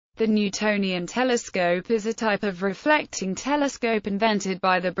The Newtonian telescope is a type of reflecting telescope invented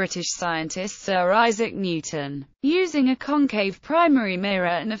by the British scientist Sir Isaac Newton, using a concave primary mirror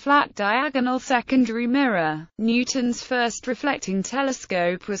and a flat diagonal secondary mirror. Newton's first reflecting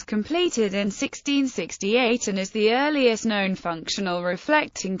telescope was completed in 1668 and is the earliest known functional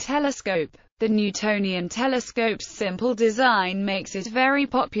reflecting telescope. The Newtonian telescope's simple design makes it very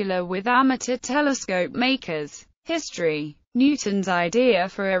popular with amateur telescope makers. History. Newton's idea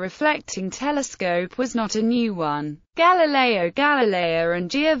for a reflecting telescope was not a new one. Galileo Galilei and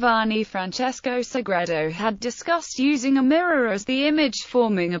Giovanni Francesco Sagredo had discussed using a mirror as the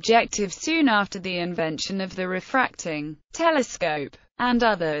image-forming objective soon after the invention of the refracting telescope, and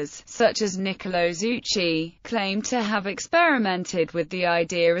others, such as Niccolo Zucchi, claimed to have experimented with the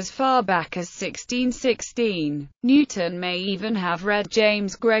idea as far back as 1616. Newton may even have read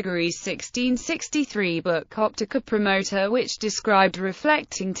James Gregory's 1663 book Optica Promota, which described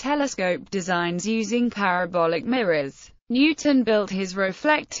reflecting telescope designs using parabolic mirrors. Newton built his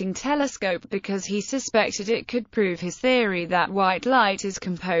reflecting telescope because he suspected it could prove his theory that white light is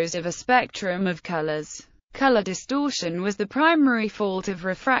composed of a spectrum of colors. Color distortion was the primary fault of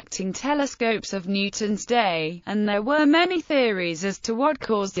refracting telescopes of Newton's day, and there were many theories as to what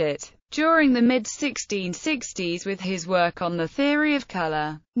caused it. During the mid-1660s, with his work on the theory of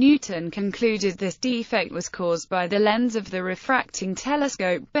color, Newton concluded this defect was caused by the lens of the refracting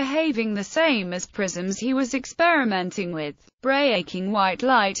telescope behaving the same as prisms he was experimenting with, breaking white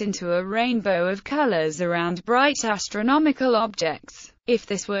light into a rainbow of colors around bright astronomical objects. If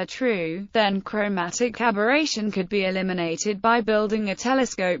this were true, then chromatic aberration could be eliminated by building a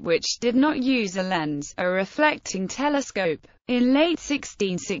telescope which did not use a lens, a reflecting telescope. In late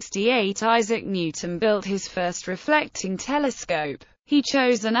 1668, Isaac Newton built his first reflecting telescope. He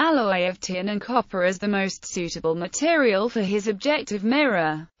chose an alloy of tin and copper as the most suitable material for his objective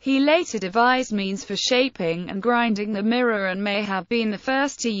mirror. He later devised means for shaping and grinding the mirror and may have been the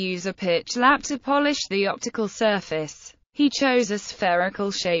first to use a pitch lap to polish the optical surface. He chose a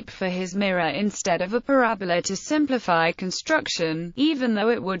spherical shape for his mirror instead of a parabola to simplify construction. Even though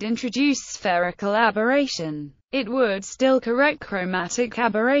it would introduce spherical aberration, it would still correct chromatic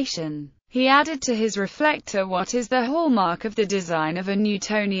aberration. He added to his reflector what is the hallmark of the design of a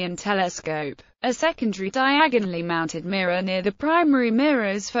Newtonian telescope: a secondary diagonally mounted mirror near the primary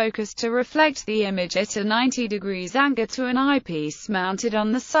mirror's focus to reflect the image at a 90 degrees angle to an eyepiece mounted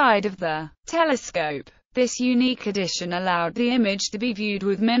on the side of the telescope. This unique addition allowed the image to be viewed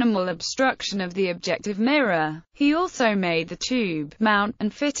with minimal obstruction of the objective mirror. He also made the tube, mount,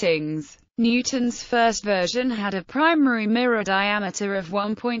 and fittings. Newton's first version had a primary mirror diameter of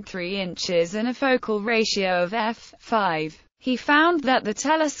 1.3 inches and a focal ratio of f/5. He found that the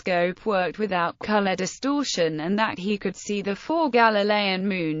telescope worked without color distortion and that he could see the 4 Galilean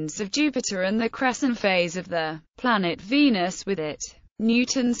moons of Jupiter and the crescent phase of the planet Venus with it.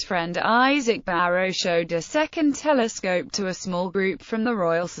 Newton's friend Isaac Barrow showed a second telescope to a small group from the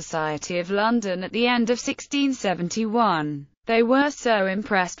Royal Society of London at the end of 1671. They were so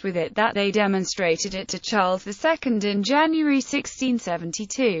impressed with it that they demonstrated it to Charles II in January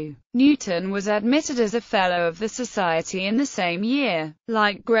 1672. Newton was admitted as a Fellow of the Society in the same year.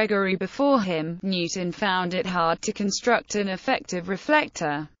 Like Gregory before him, Newton found it hard to construct an effective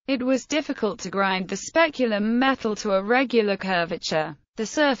reflector. It was difficult to grind the speculum metal to a regular curvature. The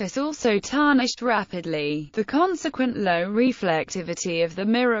surface also tarnished rapidly. The consequent low reflectivity of the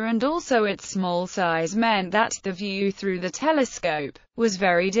mirror and also its small size meant that the view through the telescope was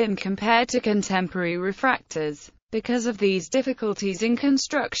very dim compared to contemporary refractors. Because of these difficulties in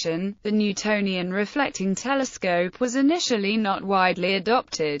construction, the Newtonian reflecting telescope was initially not widely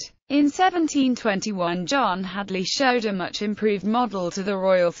adopted. In 1721, John Hadley showed a much improved model to the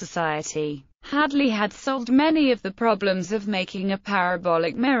Royal Society. Hadley had solved many of the problems of making a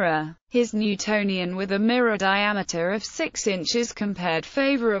parabolic mirror. His Newtonian with a mirror diameter of 6 inches compared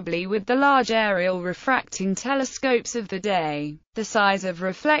favorably with the large aerial refracting telescopes of the day. The size of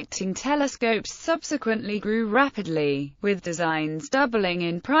reflecting telescopes subsequently grew rapidly, with designs doubling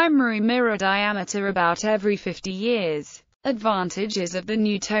in primary mirror diameter about every 50 years. Advantages of the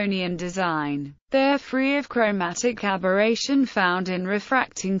Newtonian design: they are free of chromatic aberration found in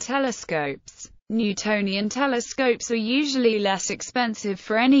refracting telescopes. Newtonian telescopes are usually less expensive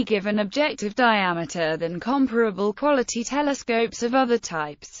for any given objective diameter than comparable quality telescopes of other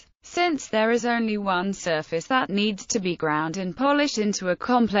types. Since there is only one surface that needs to be ground and polished into a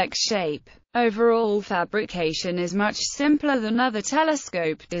complex shape, overall fabrication is much simpler than other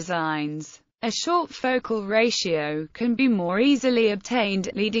telescope designs. A short focal ratio can be more easily obtained,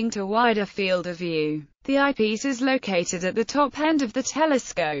 leading to wider field of view. The eyepiece is located at the top end of the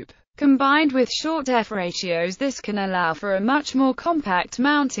telescope. Combined with short f ratios, this can allow for a much more compact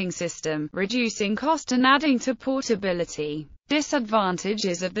mounting system, reducing cost and adding to portability.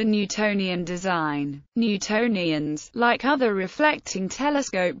 Disadvantages of the Newtonian design. Newtonians, like other reflecting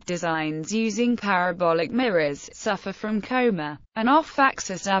telescope designs using parabolic mirrors, suffer from coma, an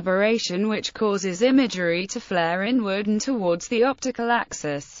off-axis aberration which causes imagery to flare inward and towards the optical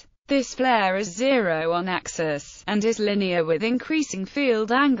axis. This flare is zero on axis, and is linear with increasing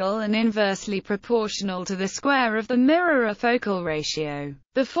field angle and inversely proportional to the square of the mirror focal ratio.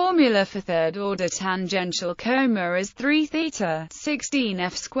 The formula for third-order tangential coma is 3 theta 16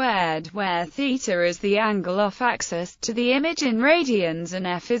 f squared, where theta is the angle off axis to the image in radians and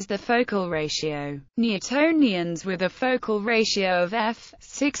f is the focal ratio. Newtonians with a focal ratio of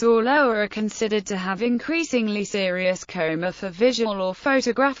f(6) or lower are considered to have increasingly serious coma for visual or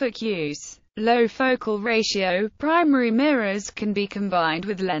photographic use. Low focal ratio primary mirrors can be combined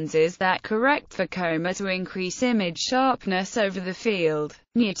with lenses that correct for coma to increase image sharpness over the field.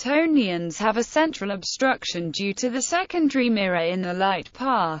 Newtonians have a central obstruction due to the secondary mirror in the light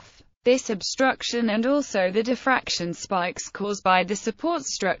path. This obstruction and also the diffraction spikes caused by the support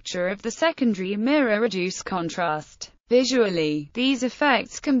structure of the secondary mirror reduce contrast. Visually, these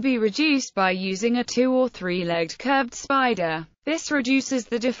effects can be reduced by using a 2- or 3-legged curved spider. This reduces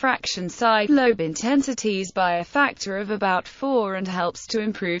the diffraction side lobe intensities by a factor of about 4 and helps to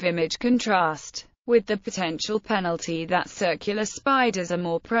improve image contrast, with the potential penalty that circular spiders are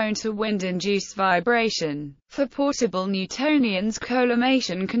more prone to wind-induced vibration. For portable Newtonians,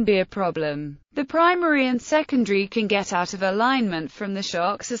 collimation can be a problem. The primary and secondary can get out of alignment from the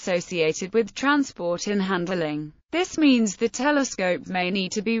shocks associated with transport and handling. This means the telescope may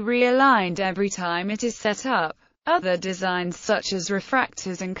need to be realigned every time it is set up. Other designs such as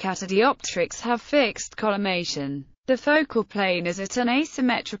refractors and catadioptrics have fixed collimation. The focal plane is at an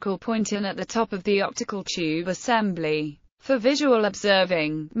asymmetrical point in at the top of the optical tube assembly. For visual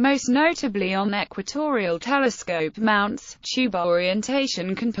observing, most notably on equatorial telescope mounts, tube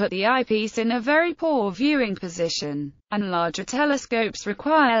orientation can put the eyepiece in a very poor viewing position, and larger telescopes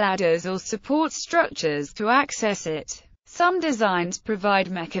require ladders or support structures to access it. Some designs provide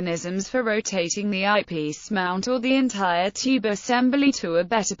mechanisms for rotating the eyepiece mount or the entire tube assembly to a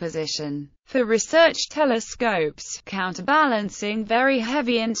better position. For research telescopes, counterbalancing very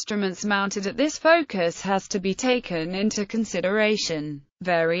heavy instruments mounted at this focus has to be taken into consideration.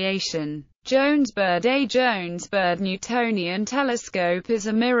 Variation. Jones-Bird. A Jones-Bird Newtonian telescope is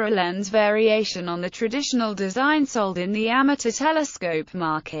a mirror lens variation on the traditional design sold in the amateur telescope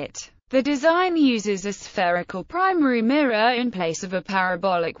market. The design uses a spherical primary mirror in place of a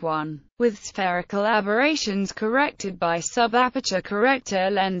parabolic one, with spherical aberrations corrected by sub-aperture corrector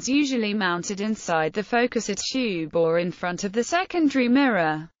lens usually mounted inside the focuser tube or in front of the secondary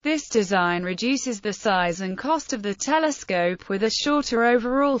mirror. This design reduces the size and cost of the telescope with a shorter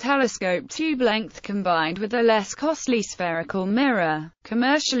overall telescope tube length combined with a less costly spherical mirror.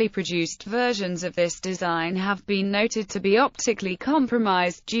 Commercially produced versions of this design have been noted to be optically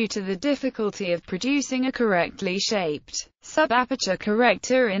compromised due to the difficulty of producing a correctly shaped sub-aperture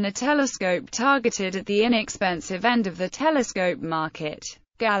corrector in a telescope targeted at the inexpensive end of the telescope market.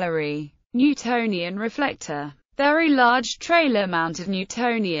 Gallery. Newtonian reflector. Very large trailer-mounted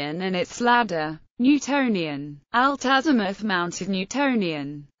Newtonian and its ladder. Newtonian. Alt-azimuth mounted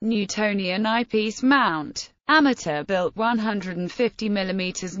Newtonian. Newtonian eyepiece mount. Amateur-built 150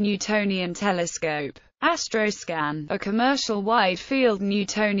 mm Newtonian telescope. Astroscan. A commercial wide-field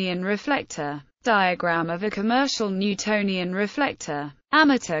Newtonian reflector. Diagram of a commercial Newtonian reflector.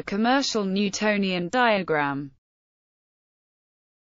 Amateur commercial Newtonian diagram.